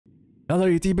Hello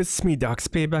YouTube, it's me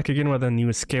Spai back again with a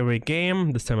new scary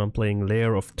game. This time I'm playing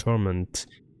Lair of Torment.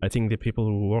 I think the people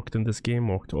who worked in this game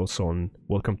worked also on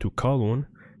Welcome to Kowloon.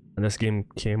 And this game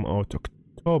came out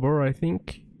October, I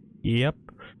think. Yep.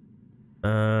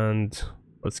 And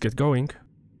let's get going.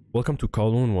 Welcome to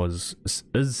Kowloon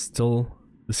is still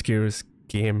the scariest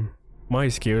game, my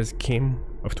scariest game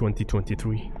of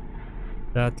 2023.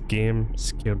 That game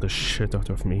scared the shit out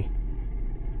of me.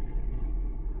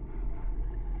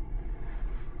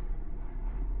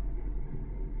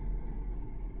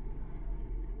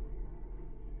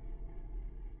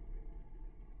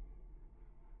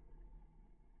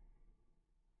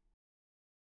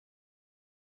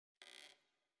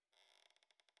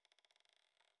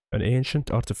 An ancient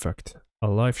artifact, a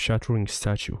life-shattering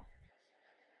statue.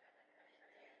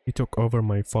 He took over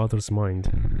my father's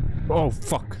mind. Oh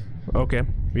fuck! Okay,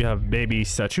 we have baby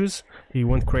statues. He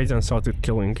went crazy and started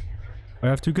killing. I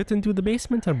have to get into the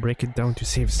basement and break it down to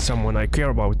save someone I care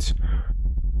about.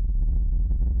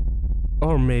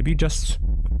 Or maybe just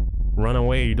run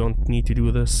away, you don't need to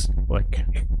do this. Like,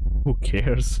 who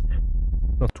cares?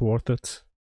 Not worth it.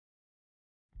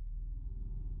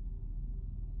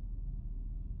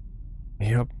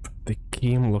 Yep, the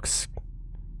game looks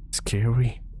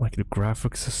scary. Like the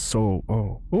graphics is so...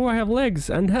 Oh, I have legs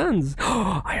and hands.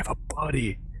 I have a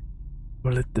body.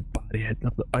 Well, let the body head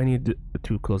up. I need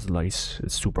to close the lights.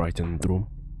 It's too bright in the room.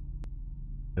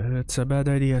 It's a bad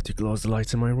idea to close the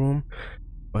lights in my room,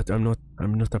 but I'm not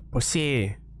a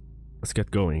pussy. Let's get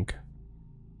going.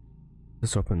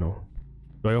 Let's open now.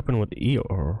 Do I open with E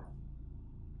or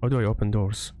how do I open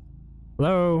doors?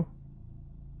 Hello?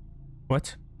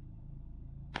 What?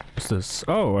 What's this?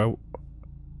 Oh,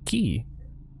 key.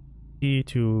 Key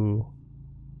to...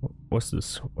 What's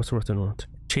this? What's written on it?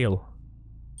 Chill.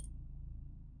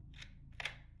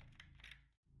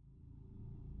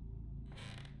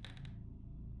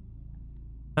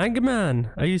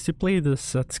 Hangman! I used to play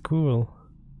this at school.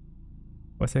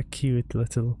 What a cute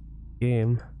little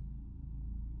game.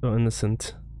 So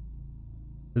innocent.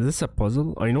 Is this a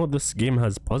puzzle? I know this game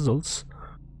has puzzles.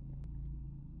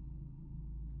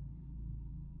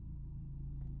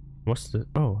 What's the...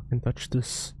 Oh, I can touch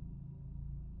this.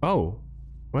 Oh!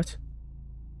 What?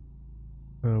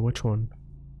 Which one?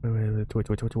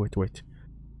 Wait.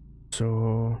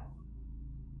 So...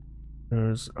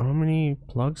 There's... How many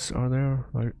plugs are there?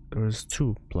 Like, there's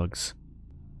 2 plugs.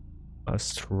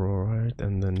 Asteroid,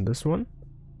 and then this one?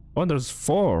 Oh, there's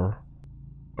 4!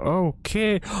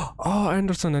 Okay! Oh,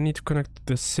 Anderson, I need to connect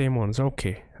the same ones.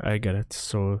 Okay, I get it.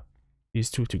 So, these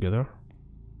 2 together.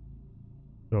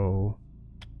 So...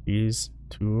 These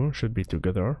 2 should be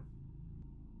together.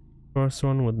 First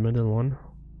one with middle one.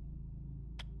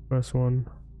 First one,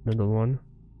 middle one.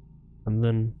 And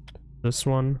then this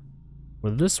one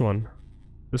with this one.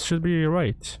 This should be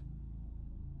right.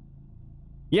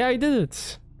 Yeah, I did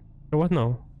it! So what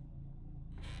now?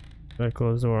 Should I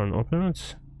close the door and open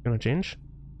it? Gonna change?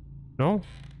 No?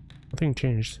 Nothing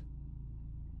changed.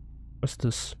 What's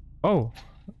this? Oh!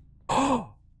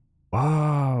 Oh!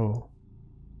 Wow!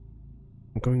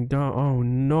 I'm going down. Oh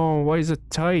no, why is it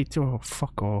tight? Oh,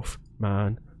 fuck off,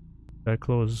 man. Did I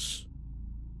close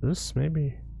this,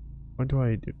 maybe? What do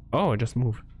I do? Oh, I just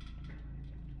move.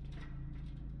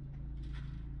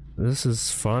 This is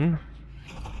fun.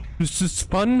 This is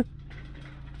fun?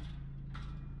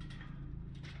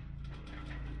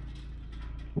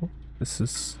 Oh, this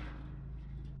is...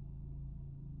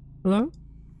 Hello?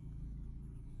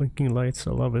 Blinking lights,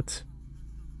 I love it.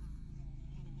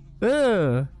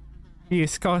 Ugh!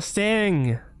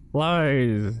 Disgusting!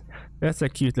 Lies! That's a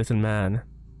cute little man.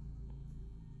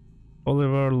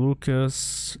 Oliver,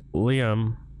 Lucas,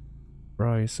 Liam,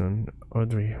 Bryce, and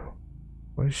Audrey.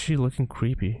 Why is she looking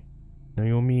creepy?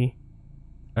 Naomi,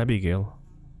 Abigail.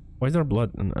 Why is there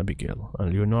blood in Abigail?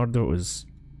 And Leonardo is...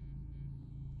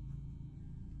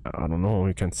 I don't know,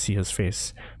 you can't see his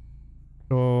face.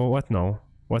 So, what now?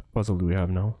 What puzzle do we have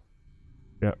now?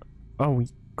 Yeah. Oh, we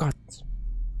got...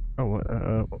 Oh,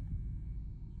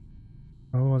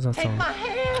 what was that sound? My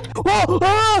hand. Oh!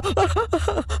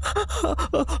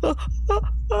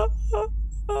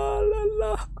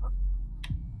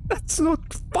 That's not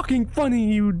fucking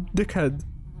funny, you dickhead.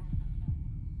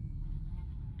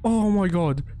 Oh my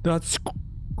god, that's...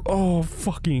 Oh,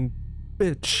 fucking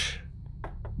bitch.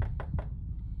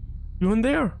 You in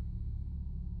there?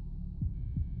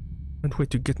 Can't wait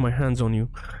to get my hands on you.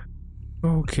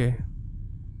 Okay.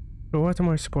 So what am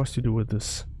I supposed to do with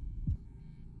this?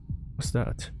 What's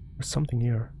that? There's something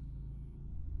here.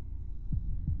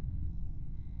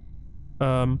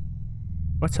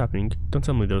 What's happening? Don't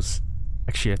tell me there's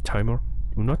actually a timer.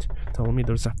 Do not tell me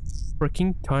there's a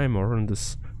freaking timer on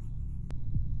this.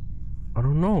 I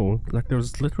don't know. Like,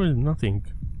 there's literally nothing.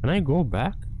 Can I go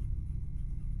back?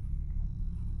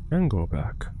 Can go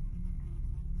back.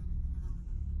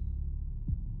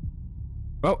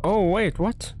 Oh, wait,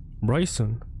 what?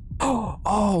 Bryson. Oh,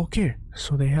 okay.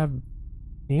 So they have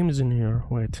names in here.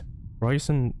 Wait.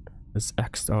 Bryson is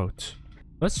X'd out.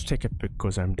 Let's take a pic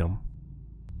because I'm dumb.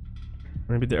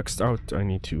 Maybe the X'd out I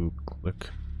need to click.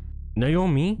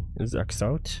 Naomi is X'd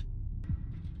out.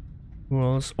 Who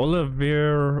else?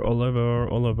 Oliver.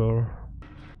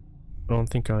 I don't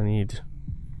think I need to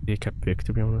take a pic,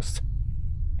 to be honest.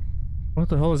 What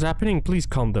the hell is happening? Please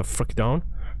calm the frick down.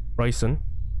 Bryson.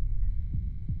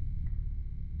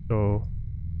 So,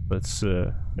 let's,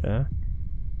 yeah.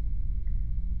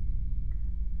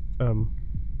 I'm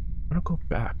gonna go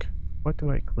back. What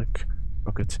do I click?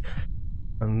 Okay.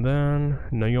 And then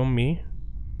Naomi.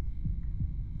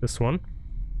 This one.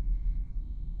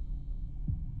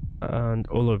 And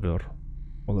Oliver.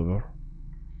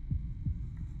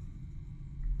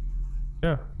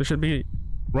 Yeah, this should be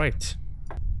right.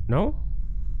 No?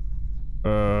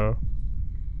 Yeah,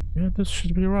 this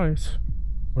should be right.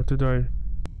 Or did I?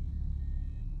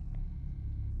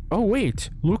 Oh, wait!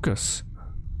 Lucas!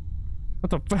 What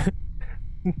the fuck?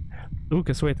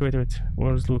 Lucas, wait.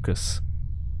 Where's Lucas?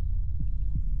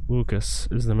 Lucas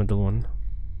is the middle one.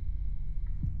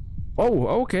 Oh,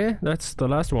 okay. That's the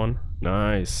last one.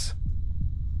 Nice.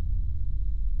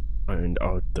 Find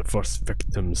out the first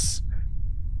victims.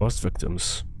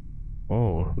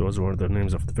 Oh, those were the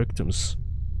names of the victims.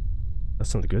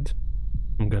 That's not good.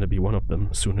 I'm gonna be one of them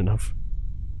soon enough.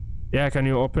 Yeah, can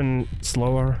you open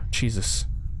slower? Jesus.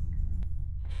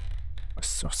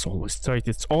 It's always tight.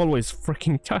 It's always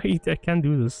freaking tight. I can't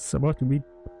do this. It's about to be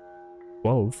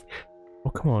 12. Oh,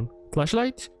 come on.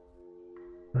 Flashlight?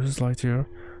 There's a light here.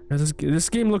 Yeah, this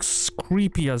game looks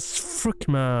creepy as frick,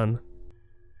 man.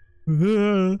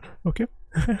 Okay.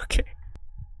 Okay.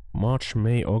 March,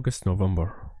 May, August,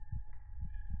 November.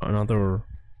 Another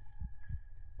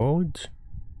code?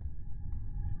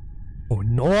 Oh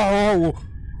no!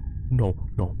 No.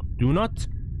 Do not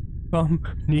come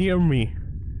near me.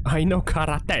 I know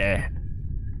karate.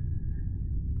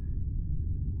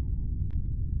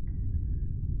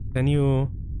 Can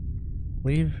you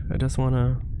leave? I just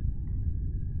wanna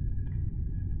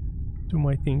do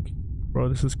my thing. Bro,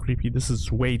 this is creepy. This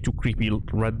is way too creepy.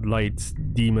 Red lights,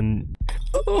 demon.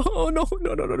 Oh no.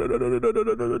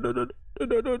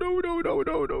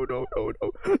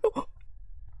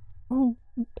 Oh,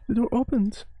 the door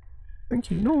opened. Thank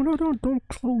you. No, don't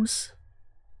close.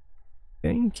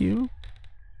 Thank you.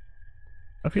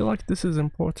 I feel like this is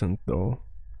important though.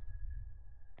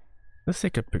 Let's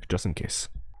take a pic just in case.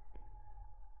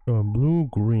 Blue,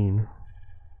 green.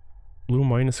 Blue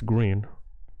minus green.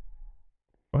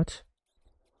 What?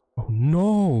 Oh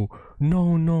no!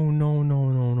 No.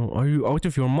 Are you out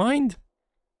of your mind?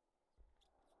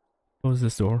 Close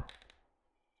this door.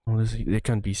 Oh, they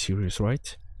can't be serious,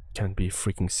 right? Can't be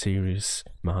freaking serious,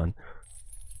 man.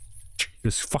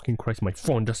 Jesus fucking Christ, my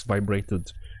phone just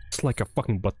vibrated. It's like a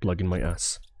fucking butt plug in my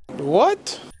ass.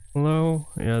 What? Hello?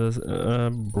 Yeah, there's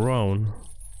brown.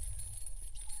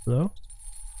 Hello?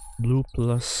 Blue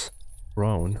plus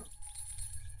brown.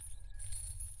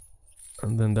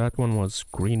 And then that one was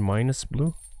green minus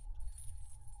blue.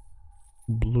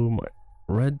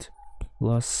 Red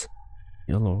plus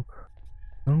yellow.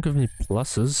 Don't give me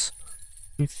pluses.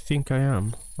 Who do you think I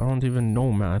am? I don't even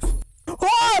know math.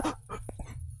 Ah!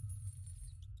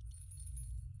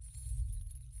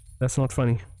 That's not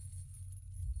funny.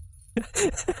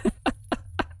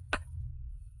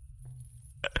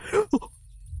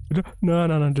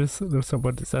 No, just there's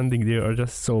somebody standing there. I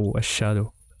just saw a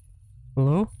shadow.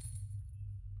 Hello?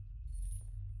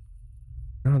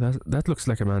 No, that looks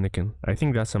like a mannequin. I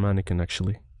think that's a mannequin,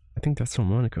 actually. I think that's a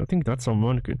mannequin.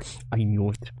 I knew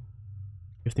it.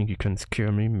 You think you can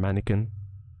scare me, mannequin?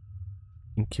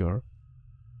 Think you're...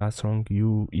 That's wrong.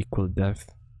 You equal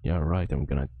death. Yeah, right. I'm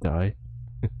gonna die.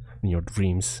 In your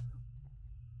dreams.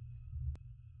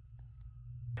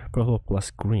 Purple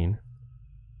plus green.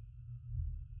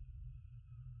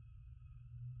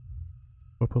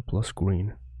 Purple plus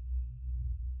green.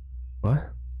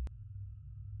 What?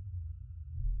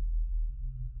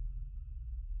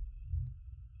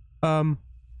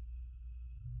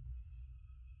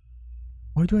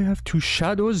 Why do I have two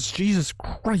shadows? Jesus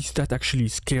Christ, that actually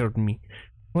scared me.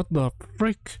 What the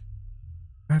frick?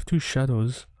 I have two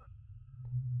shadows.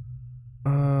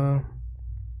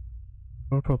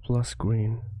 Purple plus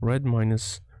green. Red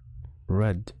minus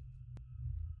red.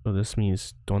 So this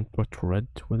means don't put red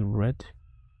with red.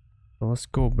 So let's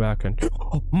go back and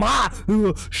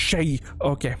Shay.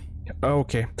 Okay.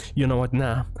 Okay. You know what?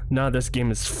 Nah, this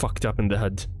game is fucked up in the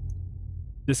head.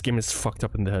 This game is fucked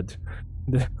up in the head.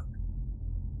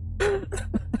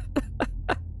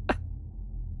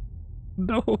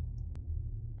 No.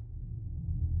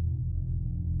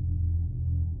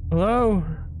 Hello?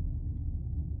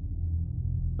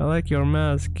 I like your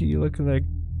mask. You look like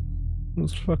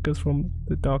those fuckers from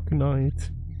the Dark Knight.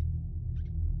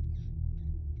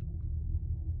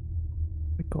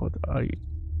 My god, I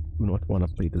do not want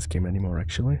to play this game anymore,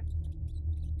 actually.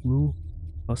 Blue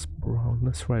plus brown.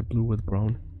 Let's try blue with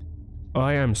brown.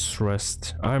 I am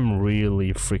stressed. I'm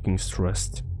really freaking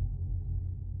stressed.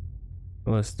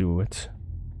 Let's do it.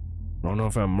 I don't know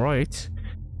if I'm right.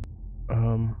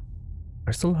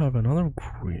 I still have another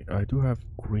green. I do have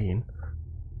green.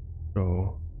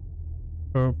 So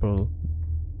purple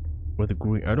with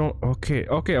green. I don't. Okay.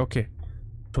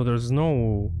 So there's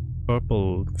no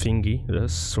purple thingy.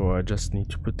 This. So I just need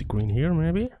to put the green here,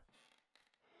 maybe.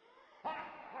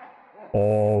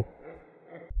 Oh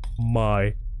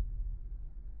my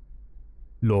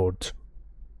lord.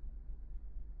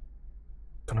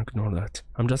 Gonna ignore that.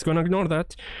 I'm just gonna ignore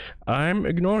that. I'm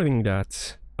ignoring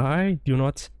that. I do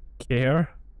not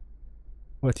care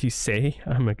what you say.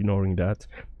 I'm ignoring that.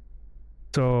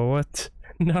 So what?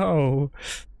 No.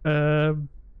 That's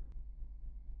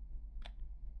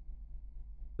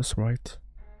right.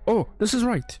 Oh, this is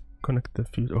right. Connect the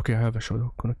fuse. Okay, I have a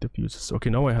shadow. Connect the fuses. Okay,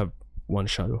 now I have one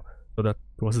shadow. So that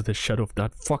was the shadow of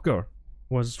that fucker.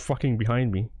 Was fucking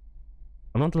behind me.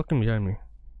 I'm not looking behind me.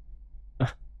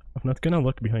 I'm not gonna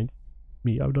look behind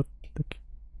me. I'm not looking.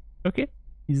 Okay,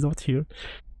 he's not here.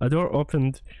 A door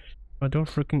opened. A door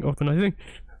freaking opened. I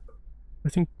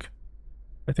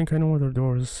think I know where the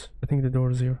door is. I think the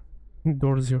door is here. I think the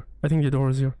door is here. I think the door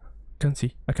is here. I can't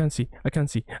see. I can't see. I can't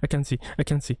see. I can't see. I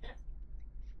can't see.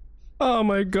 Oh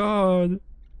my god.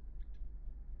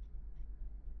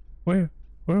 Where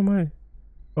am I?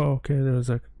 Oh, okay, there's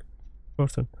a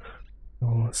person.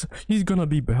 Oh, he's gonna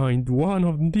be behind one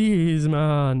of these,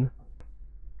 man.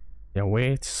 Yeah,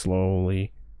 wait,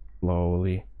 slowly.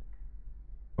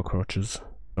 Cockroaches.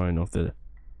 Sign of the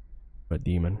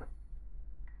demon.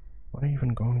 Am I even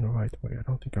going the right way? I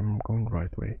don't think I'm going the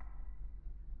right way.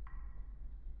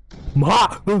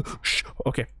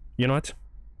 Okay, you know what?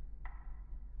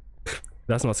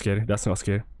 That's not scary. That's not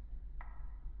scary.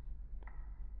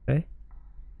 Hey?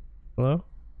 Hello?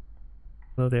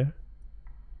 Hello there?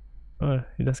 Oh,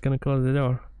 you're just gonna close the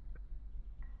door.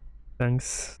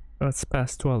 Thanks. Oh, it's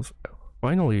past 12.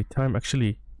 Finally, time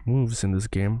actually moves in this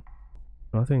game.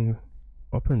 Nothing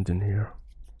opened in here.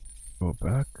 Go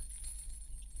back.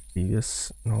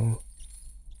 Yes, no.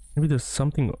 Maybe there's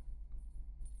something.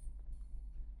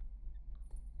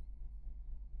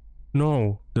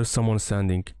 No, there's someone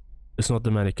standing. It's not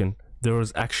the mannequin. There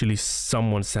is actually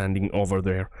someone standing over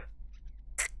there.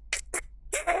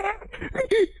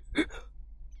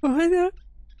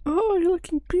 Oh, you're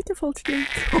looking beautiful today.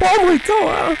 Oh my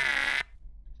god!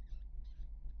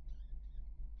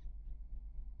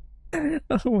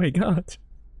 Oh my god.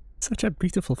 Such a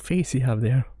beautiful face you have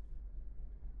there.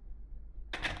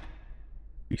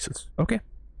 Jesus. Okay.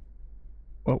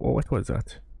 What was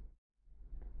that?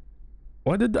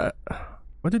 What did I...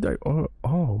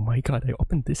 Oh my god, I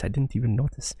opened this. I didn't even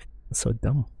notice. That's so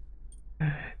dumb.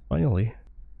 Finally.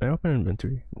 Can I open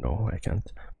inventory? No, I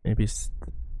can't. Maybe it's...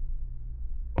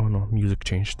 Oh no, music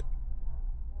changed.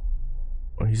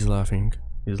 Oh, he's laughing.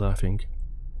 He's laughing.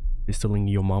 He's telling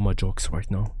your mama jokes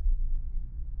right now.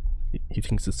 He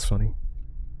thinks it's funny.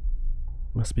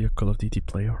 Must be a Call of Duty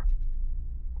player.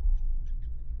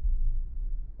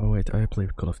 Oh wait, I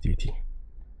played Call of Duty.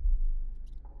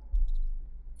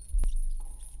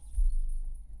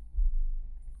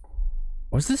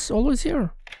 Was this always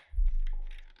here?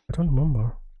 I don't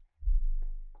remember.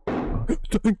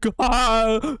 Thank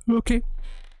God! Okay.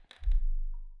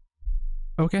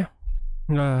 Okay.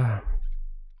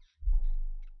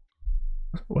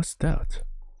 What's that?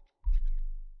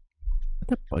 Is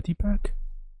that a body bag?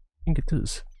 I think it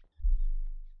is.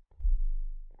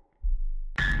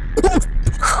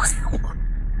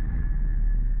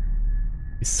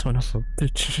 You son of a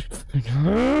bitch.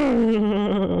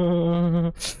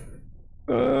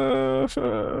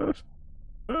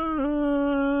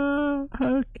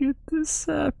 How could this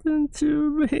happen to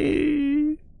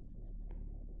me?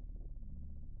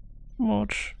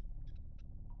 March.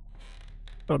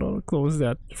 Oh no, close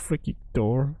that freaking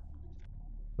door.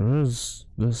 There is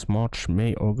this March,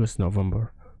 May, August,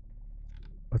 November.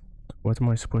 But what am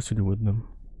I supposed to do with them?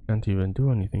 Can't even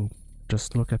do anything.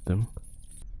 Just look at them.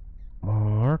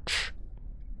 March.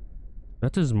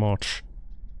 That is March.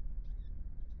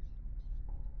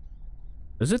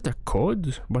 Is it a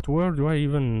code? But where do I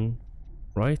even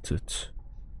write it?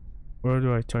 Where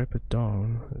do I type it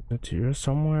down? Is it here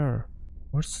somewhere?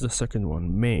 Where's the second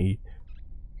one? May.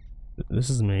 This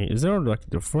is May. Is there like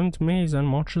different Mays and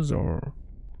Marches, or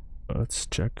let's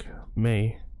check.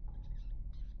 May.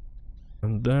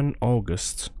 And then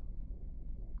August.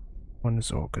 When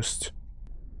is August?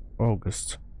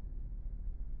 August.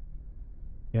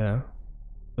 Yeah.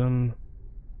 Then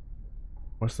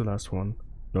what's the last one?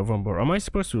 November. Am I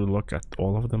supposed to look at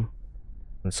all of them?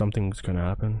 And something's gonna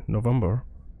happen. November.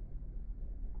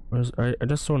 Where's I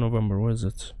just saw November. Where is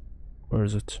it? Where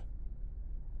is it?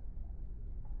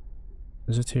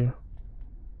 Is it here?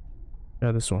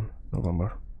 Yeah, this one.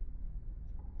 November.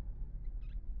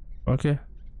 Okay.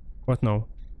 What now?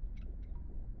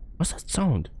 What's that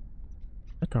sound?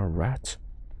 Is that a rat?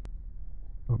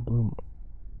 Or bloom?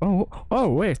 Oh, oh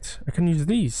wait! I can use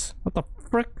these. What the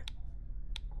frick?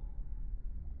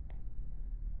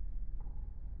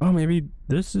 Oh, maybe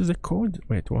this is a code.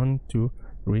 Wait, 1, 2,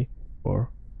 3,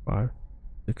 4, 5,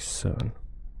 6, 7,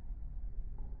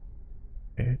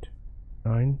 8,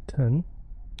 9, 10,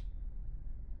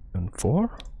 and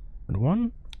 4, and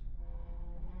 1.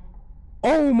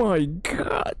 Oh my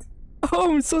god!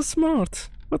 Oh, I'm so smart!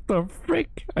 What the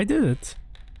frick? I did it!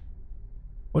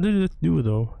 What did it do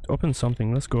though? To open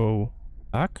something. Let's go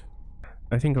back.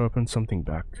 I think I opened something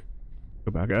back.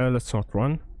 Go back. Let's not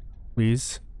run.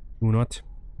 Please do not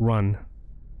run.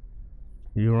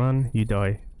 You run, you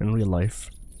die in real life.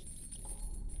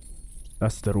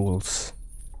 That's the rules.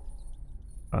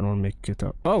 I don't make it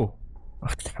up. Oh!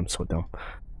 I'm so dumb.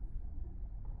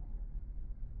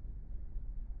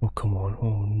 Oh, come on.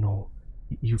 Oh, no.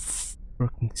 You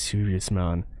fucking serious,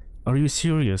 man. Are you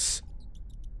serious?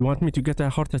 You want me to get a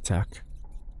heart attack?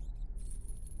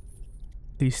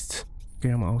 At least. Okay,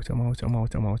 I'm out. Why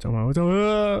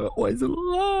is it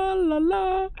la la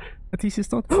la? At least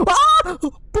it's not. Ah!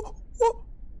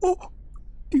 Oh!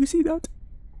 Do you see that?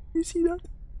 Do you see that?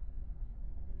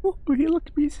 Oh, you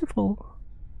look beautiful.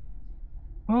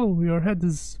 Oh, your head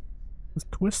is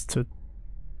twisted.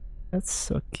 That's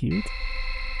so cute.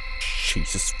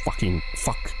 Jesus fucking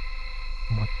fuck.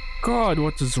 Oh my god,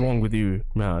 what is wrong with you,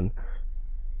 man?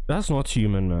 That's not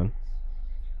human, man.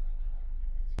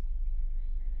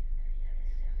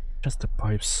 Just the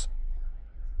pipes.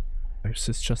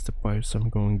 It's just the pipes. I'm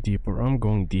going deeper. I'm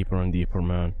going deeper and deeper,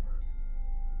 man.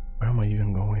 Where am I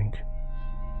even going?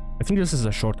 I think this is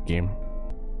a short game.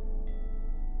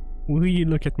 Will you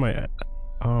look at my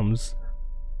arms?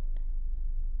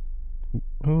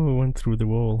 Oh, went through the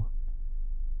wall.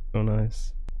 So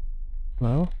nice.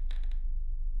 Hello?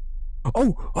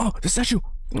 Oh! Oh! The statue!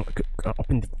 Oh,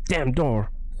 open the damn door!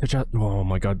 Oh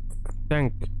my god.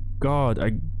 Thank god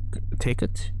I take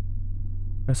it.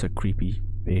 That's a creepy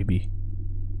baby.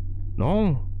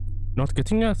 No! Not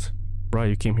getting it? Bro,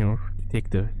 you came here to take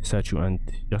the statue and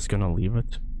just gonna leave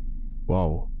it?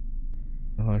 Wow.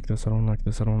 I don't like this, I don't like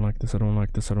this, I don't like this, I don't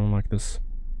like this, I don't like this.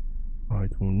 I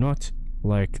do not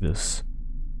like this.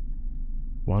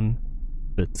 One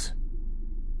bit.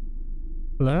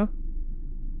 Hello?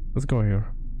 Let's go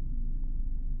here.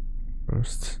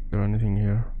 First, is there anything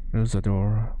here? There's a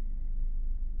door.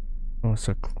 Oh, it's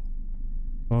a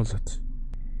closet.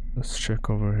 Let's check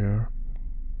over here.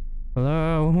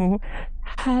 Hello?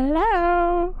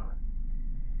 Hello?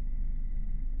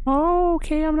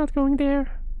 Okay, I'm not going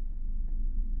there.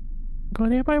 Go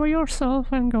there by yourself.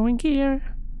 I'm going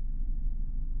here.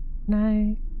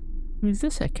 Nice. Who is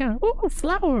this? I can't. Oh,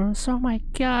 flowers! Oh my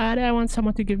god, I want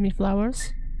someone to give me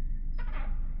flowers.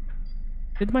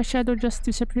 Did my shadow just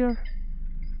disappear?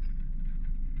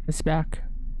 It's back.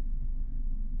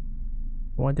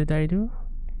 What did I do?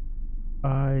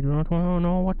 I do not want to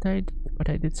know what I did, but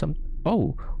I did some.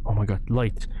 Oh! Oh my god,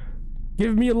 light!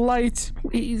 Give me light,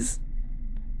 please!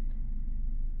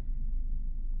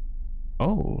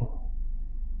 Oh.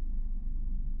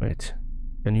 Wait.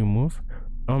 Can you move?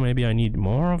 Oh, maybe I need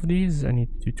more of these? I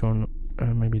need to turn...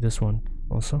 maybe this one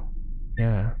also?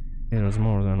 Yeah. There's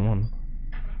more than one.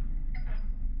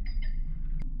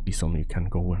 Please tell me you can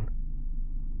go in.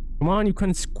 Come on, you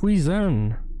can squeeze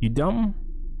in. You dumb?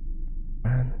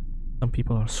 Man, some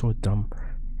people are so dumb.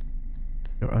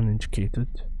 They're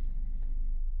uneducated.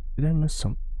 Did I miss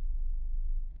something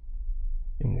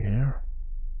here?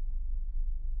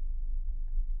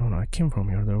 Oh no, I came from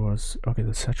here. There was... Okay,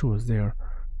 the statue was there.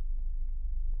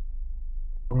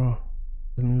 Bro,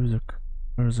 the music.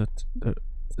 Where is it?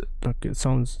 Look, it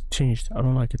sounds changed. I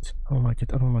don't like it. I don't like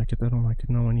it. I don't like it. I don't like it.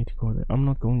 No, I need to go there. I'm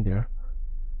not going there.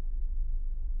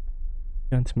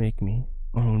 Can't make me.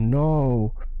 Oh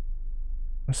no.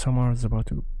 Summer is about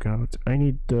to go out. I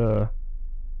need the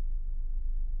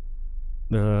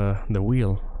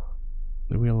wheel.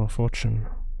 The wheel of fortune.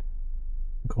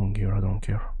 Going here, I don't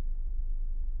care.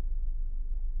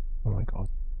 Oh my god.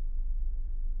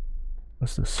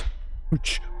 What's this?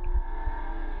 Ouch.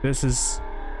 This is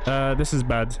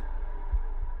bad.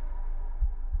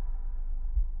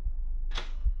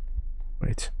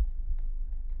 Wait.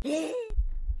 Did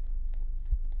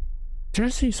I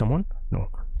see someone? No.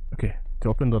 Okay. To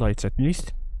open the lights at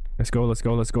least. Let's go, let's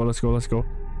go, let's go, let's go, let's go.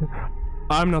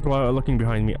 I'm not looking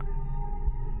behind me.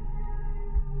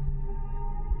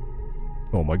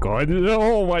 Oh my god.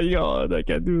 Oh my god. I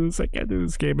can't do this. I can't do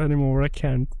this game anymore. I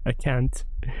can't. I can't.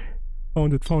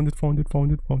 Found it, found it, found it,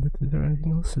 found it, found it. Is there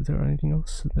anything else? Is there anything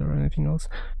else? Is there anything else?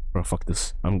 Bro, fuck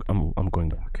this. I'm going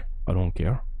back. I don't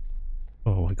care.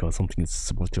 Oh my god, something is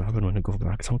supposed to happen when I go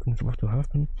back. Something's supposed to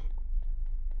happen.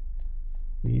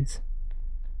 Please.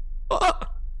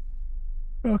 Ah!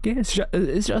 Okay, it's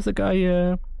just a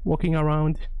guy walking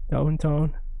around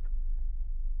downtown.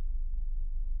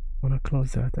 I wanna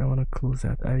close that. I wanna close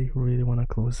that. I really wanna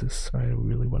close this. I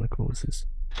really wanna close this.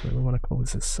 I really wanna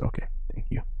close this. Okay, thank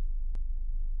you.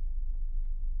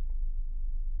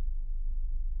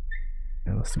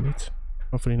 Yeah, let's do it.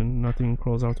 Hopefully nothing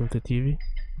crawls out of the TV.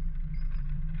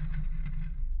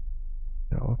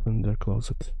 Yeah, open the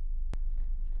closet.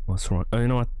 What's wrong? You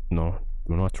know what? No,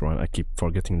 do not run. I keep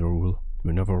forgetting the rule.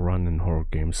 You never run in horror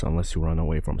games unless you run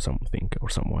away from something or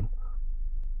someone.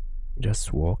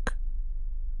 Just walk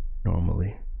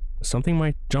normally. Something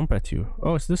might jump at you.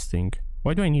 Oh, it's this thing.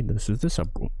 Why do I need this? Is this a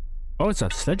broom? Oh, it's a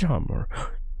sledgehammer.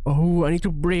 Oh, I need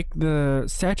to break the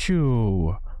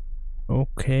statue.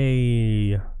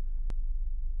 Okay.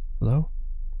 Hello?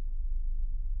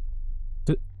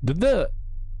 Did the...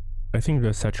 I think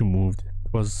the statue moved.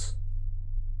 It was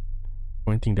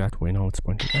pointing that way. Now it's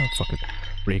pointing... Oh, fuck it.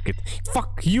 Break it.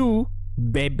 Fuck you,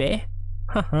 baby.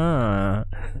 Haha.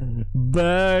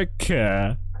 Back.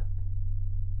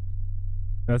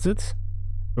 That's it?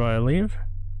 Do I leave?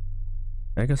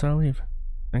 I guess I'll leave.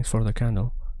 Thanks for the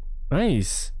candle.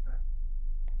 Nice.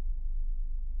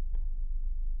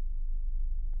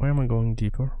 Why am I going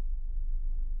deeper?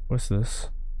 What's this?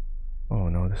 Oh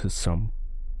no, this is some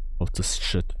cultist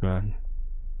shit, man.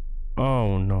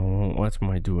 Oh no, what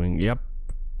am I doing? Yep,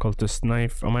 cultist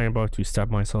knife. Am I about to stab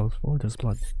myself? Oh, there's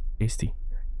blood. Tasty.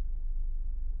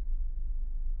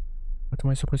 What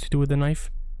am I supposed to do with the knife?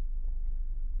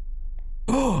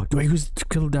 Oh, do I use it to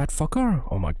kill that fucker?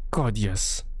 Oh my god,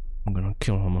 yes. I'm gonna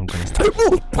kill him. I'm gonna stab.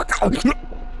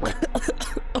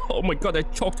 Oh my god, I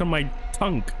choked on my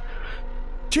tongue.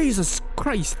 Jesus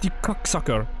Christ, you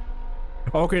cocksucker.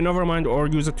 Okay, never mind, or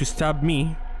use it to stab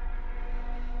me.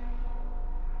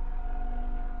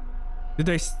 Did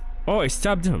I... Oh, I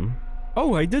stabbed him.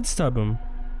 Oh, I did stab him.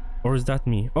 Or is that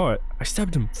me? Oh, I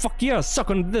stabbed him. Fuck yeah, suck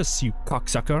on this, you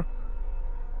cocksucker.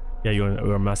 Yeah,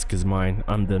 your mask is mine.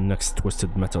 I'm the next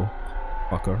twisted metal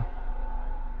fucker.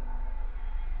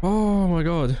 Oh my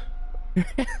god.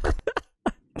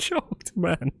 Choked,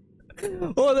 man.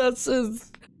 Oh, that's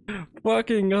it.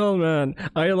 Fucking hell, man.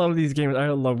 I love these games. I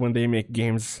love when they make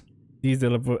games. These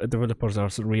developers are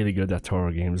really good at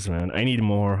horror games, man. I need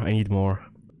more. I need more.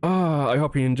 I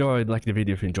hope you enjoyed. Like the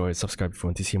video if you enjoyed. Subscribe if you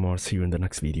want to see more. See you in the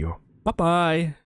next video. Bye bye.